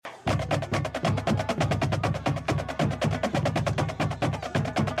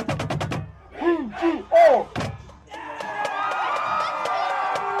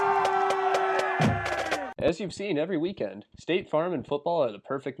you've seen every weekend, State Farm and football are the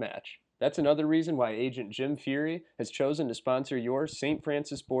perfect match. That's another reason why agent Jim Fury has chosen to sponsor your St.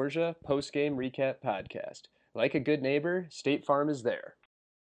 Francis Borgia post-game recap podcast. Like a good neighbor, State Farm is there.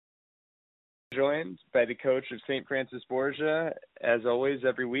 Joined by the coach of St. Francis Borgia, as always,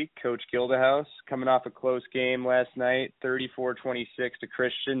 every week, Coach Gildehouse, coming off a close game last night, 34-26 to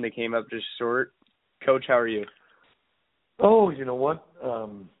Christian. They came up just short. Coach, how are you? Oh, you know what?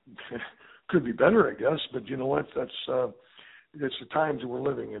 Could be better, I guess, but you know what? It's the times that we're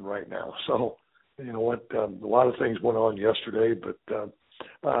living in right now. So, you know what? A lot of things went on yesterday, but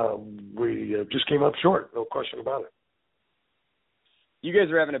we just came up short, no question about it. You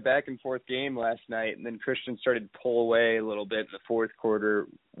guys were having a back-and-forth game last night, and then Christian started to pull away a little bit in the fourth quarter.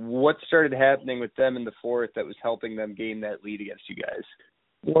 What started happening with them in the fourth that was helping them gain that lead against you guys?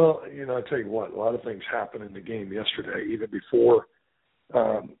 Well, you know, I tell you what, a lot of things happened in the game yesterday, even before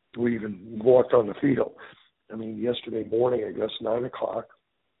we even walked on the field. I mean, yesterday morning, I guess, 9 o'clock,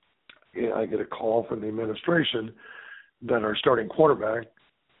 I get a call from the administration that our starting quarterback,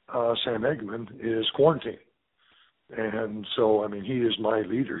 Sam Eggman, is quarantined. And so, I mean, he is my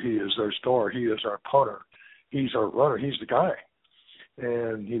leader. He is our star. He is our punter. He's our runner. He's the guy.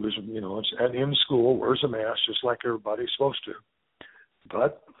 And he was, you know, in school, wears a mask just like everybody's supposed to.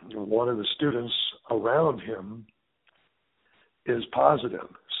 But one of the students around him is positive.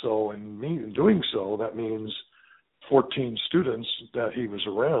 So in doing so, that means 14 students that he was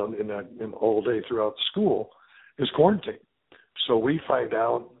around in all day throughout the school is quarantined. So we find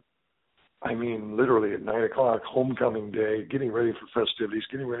out, I mean, literally at 9 o'clock, homecoming day, getting ready for festivities,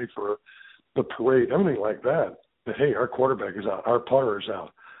 getting ready for the parade, everything like that, that, hey, our quarterback is out, our punter is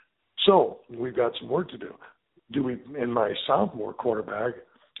out. So we've got some work to do. And my sophomore quarterback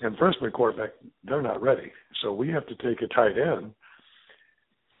and freshman quarterback, they're not ready. So we have to take a tight end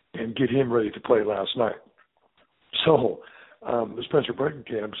and get him ready to play last night. So Spencer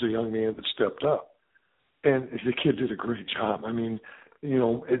Breitenkamp is a young man that stepped up. And the kid did a great job. I mean, you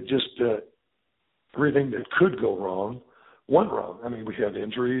know, it just everything that could go wrong went wrong. I mean, we had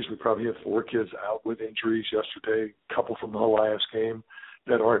injuries. We probably had 4 kids out with injuries yesterday, a couple from the last game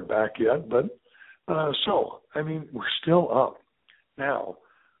that aren't back yet. But so, I mean, we're still up. Now,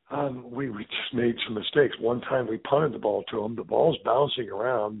 we just made some mistakes. One time we punted the ball to them. The ball's bouncing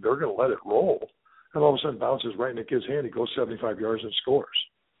around. They're going to let it roll. And all of a sudden bounces right in the kid's hand. He goes 75 yards and scores.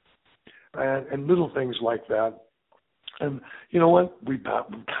 And little things like that. And you know what? We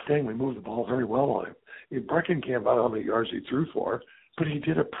moved the ball very well on him. Brecken can't about how many yards he threw for, but he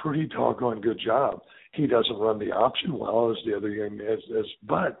did a pretty doggone good job. He doesn't run the option well as the other young man is,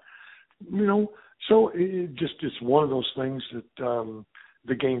 but you know, so it's one of those things that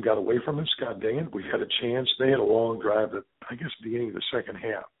the game got away from us. God dang it, we had a chance. They had a long drive at, I guess, the beginning of the second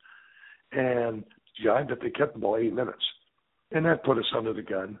half, and that they kept the ball 8 minutes, and that put us under the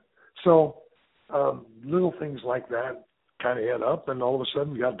gun. So little things like that kind of add up, and all of a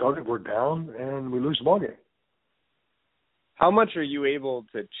sudden we got dogged, we're down, and we lose the ball game. How much are you able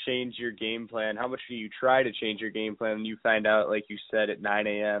to change your game plan? How much do you try to change your game plan when you find out, like you said, at 9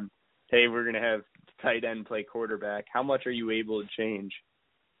 a.m., hey, we're going to have tight end play quarterback? How much are you able to change?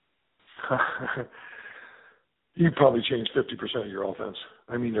 You probably change 50% of your offense.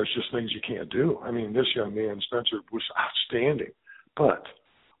 I mean, there's just things you can't do. I mean, this young man, Spencer, was outstanding. But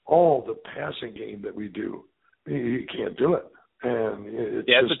all the passing game that we do, you can't do it. And it's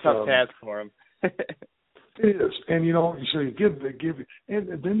it's a tough task for him. It is. And, you know, so you give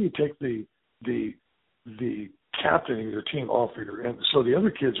and then you take the captain of your team off of your, and so the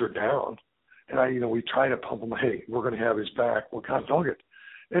other kids are down. And we try to pump them, hey, we're going to have his back. Well, God dog it.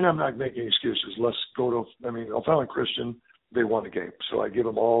 And I'm not making excuses. Let's go to, O'Fallon Christian, they won the game. So I give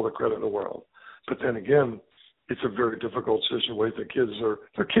them all the credit in the world. But then again, it's a very difficult situation.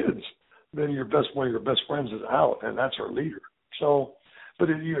 They're kids. Then one of your best friends is out, and that's our leader. So, but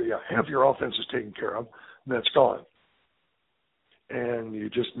half your offense is taken care of, and that's gone. And you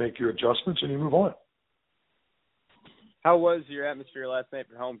just make your adjustments and you move on. How was your atmosphere last night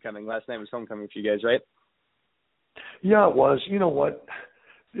for homecoming? Last night was homecoming for you guys, right? Yeah, it was. You know what?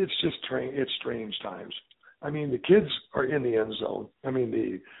 It's just it's strange times. I mean, the kids are in the end zone. I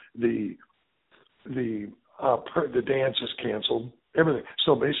mean, the dance is canceled. Everything.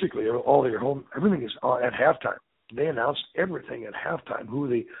 So basically, all your home, everything is at halftime. They announced everything at halftime, who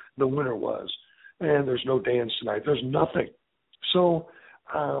the winner was, and there's no dance tonight. There's nothing. So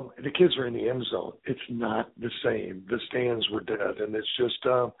the kids are in the end zone. It's not the same. The stands were dead, and it's just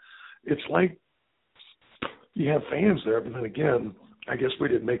it's like you have fans there, but then again, I guess we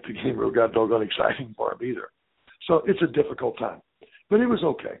didn't make the game real god doggone exciting for them either. So it's a difficult time, but it was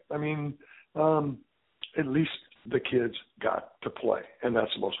okay. I mean, at least the kids got to play, and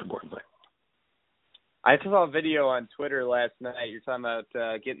that's the most important thing. I saw a video on Twitter last night. You're talking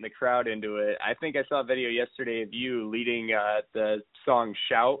about getting the crowd into it. I think I saw a video yesterday of you leading the song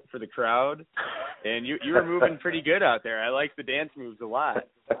 "Shout" for the crowd, and you were moving pretty good out there. I like the dance moves a lot.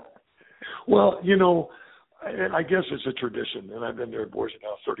 Well, I guess it's a tradition, and I've been there at Borgia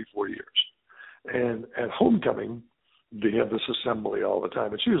now 34 years. And at homecoming, they have this assembly all the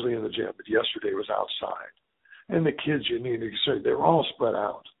time. It's usually in the gym, but yesterday was outside. And the kids, they're all spread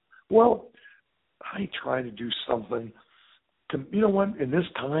out. Well, I try to do something to, in this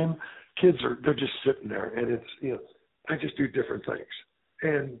time, they're just sitting there, and it's, I just do different things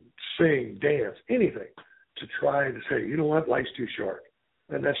and sing, dance, anything to try to say, life's too short.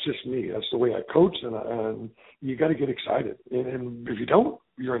 And that's just me. That's the way I coach, and you got to get excited. And if you don't,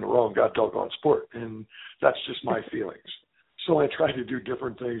 you're in the wrong doggone sport. And that's just my feelings. So I try to do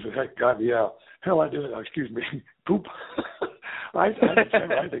different things. And heck, got me out. Hell, I did it. Excuse me, poop. I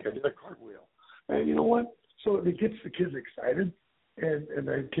think I did a cartwheel. And you know what? So it gets the kids excited, and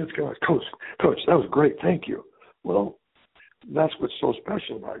the kids go, Coach, that was great. Thank you. Well, that's what's so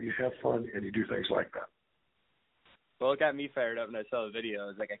special about it. You have fun, and you do things like that. Well, it got me fired up when I saw the video. I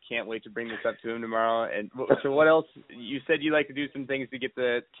was like, I can't wait to bring this up to him tomorrow. And so what else? You said you like to do some things to get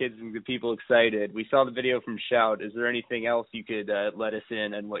the kids and the people excited. We saw the video from Shout. Is there anything else you could let us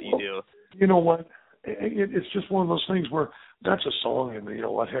in on what you do? You know what? It's just one of those things where that's a song, and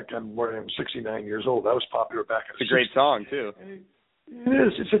heck, I'm 69 years old. That was popular back in the 60s. It's a great song, too. It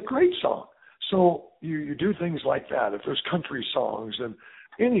is. It's a great song. So you do things like that. If there's country songs and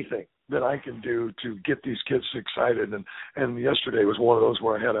anything that I can do to get these kids excited. And yesterday was one of those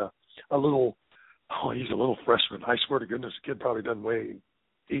where I had a little, he's a little freshman. I swear to goodness, the kid probably doesn't weigh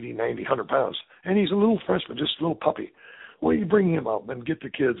 80, 90, 100 pounds. And he's a little freshman, just a little puppy. Well, you bring him up and get the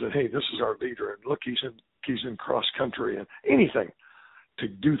kids and, hey, this is our leader. And look, he's in cross country and anything to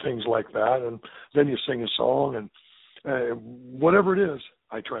do things like that. And then you sing a song and whatever it is,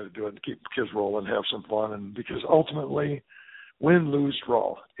 I try to do it to keep the kids rolling, have some fun. And because ultimately, win, lose,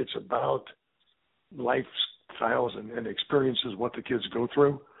 draw. It's about lifestyles and experiences, what the kids go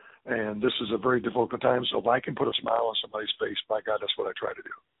through. And this is a very difficult time. So if I can put a smile on somebody's face, by God, that's what I try to do.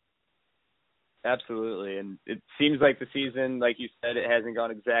 Absolutely. And it seems like the season, like you said, it hasn't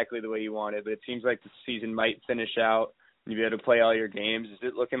gone exactly the way you wanted, but it seems like the season might finish out and you'll be able to play all your games. Is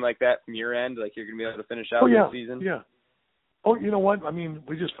it looking like that from your end? Like you're going to be able to finish out the season? Yeah. Oh, you know what? I mean,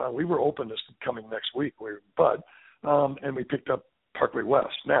 we just found we were open this coming next week, and we picked up Parkway West.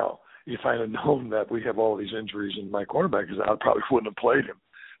 Now, if I had known that we have all these injuries and my quarterback is out, I probably wouldn't have played him.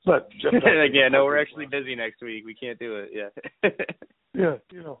 But we're actually busy next week. We can't do it. Yeah. Yeah.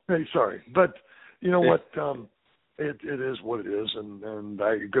 Hey, sorry, but you know what? It is what it is, and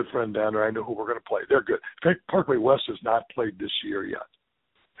I a good friend down there. I know who we're going to play. They're good. In fact, Parkway West has not played this year yet,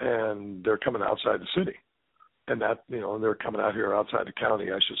 and they're coming outside the city, and that they're coming out here outside the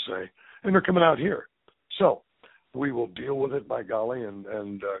county, I should say, and they're coming out here. So we will deal with it, by golly, and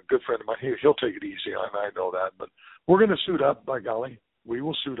a good friend of mine, he'll take it easy. I know that, but we're going to suit up, by golly. We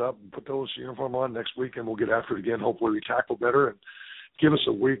will suit up and put those uniform on next week, and we'll get after it again. Hopefully we tackle better and give us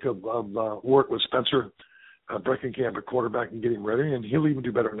a week of work with Spencer Breckenkamp at quarterback and get him ready, and he'll even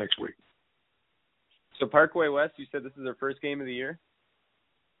do better next week. So Parkway West, you said this is their first game of the year?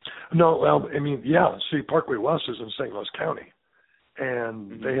 No, well, I mean, yeah. See, Parkway West is in St. Louis County,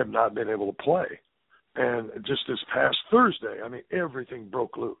 and they have not been able to play. And just this past Thursday, I mean, everything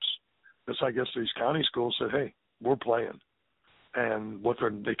broke loose. I guess these county schools said, hey, we're playing. And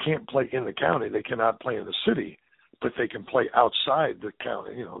they can't play in the county. They cannot play in the city, but they can play outside the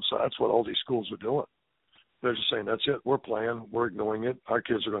county, So that's what all these schools are doing. They're just saying, that's it. We're playing. We're ignoring it. Our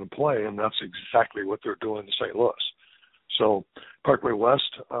kids are going to play, and that's exactly what they're doing in St. Louis. So Parkway West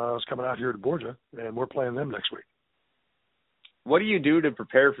is coming out here to Borgia, and we're playing them next week. What do you do to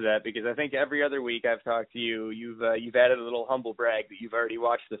prepare for that? Because I think every other week I've talked to you, you've added a little humble brag that you've already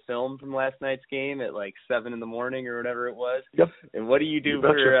watched the film from last night's game at like 7 a.m. or whatever it was. Yep. And what do you do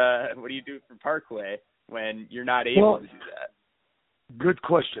for Parkway when you're not able to do that? Good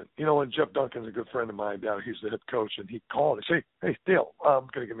question. And Jeff Duncan's a good friend of mine down. He's the head coach, and he called and said, hey, Dale, going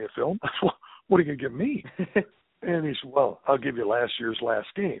to give me a film? What are you going to give me? And he said, well, I'll give you last year's last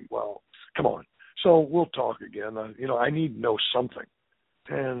game. Well, come on. So we'll talk again. I need to know something.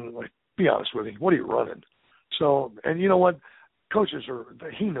 And be honest with you, what are you running? So, and you know what? Coaches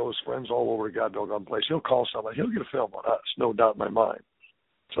he knows friends all over the goddamn place. He'll call somebody. He'll get a film on us, no doubt in my mind.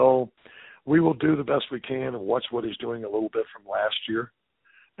 So we will do the best we can and watch what he's doing a little bit from last year.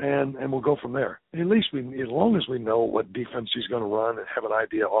 And we'll go from there. At least as long as we know what defense he's going to run and have an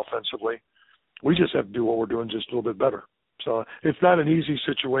idea offensively, We just have to do what we're doing just a little bit better. So it's not an easy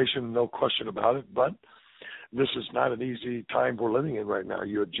situation, no question about it, but this is not an easy time we're living in right now.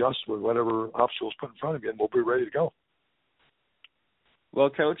 You adjust with whatever obstacles put in front of you, and we'll be ready to go. Well,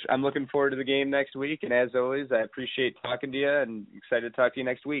 Coach, I'm looking forward to the game next week, and as always, I appreciate talking to you and excited to talk to you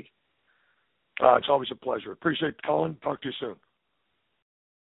next week. It's always a pleasure. Appreciate calling. Talk to you soon.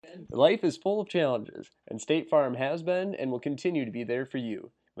 Life is full of challenges, and State Farm has been and will continue to be there for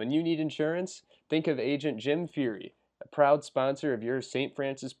you. When you need insurance, think of Agent Jim Fury, a proud sponsor of your St.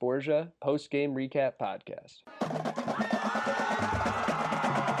 Francis Borgia post-game recap podcast.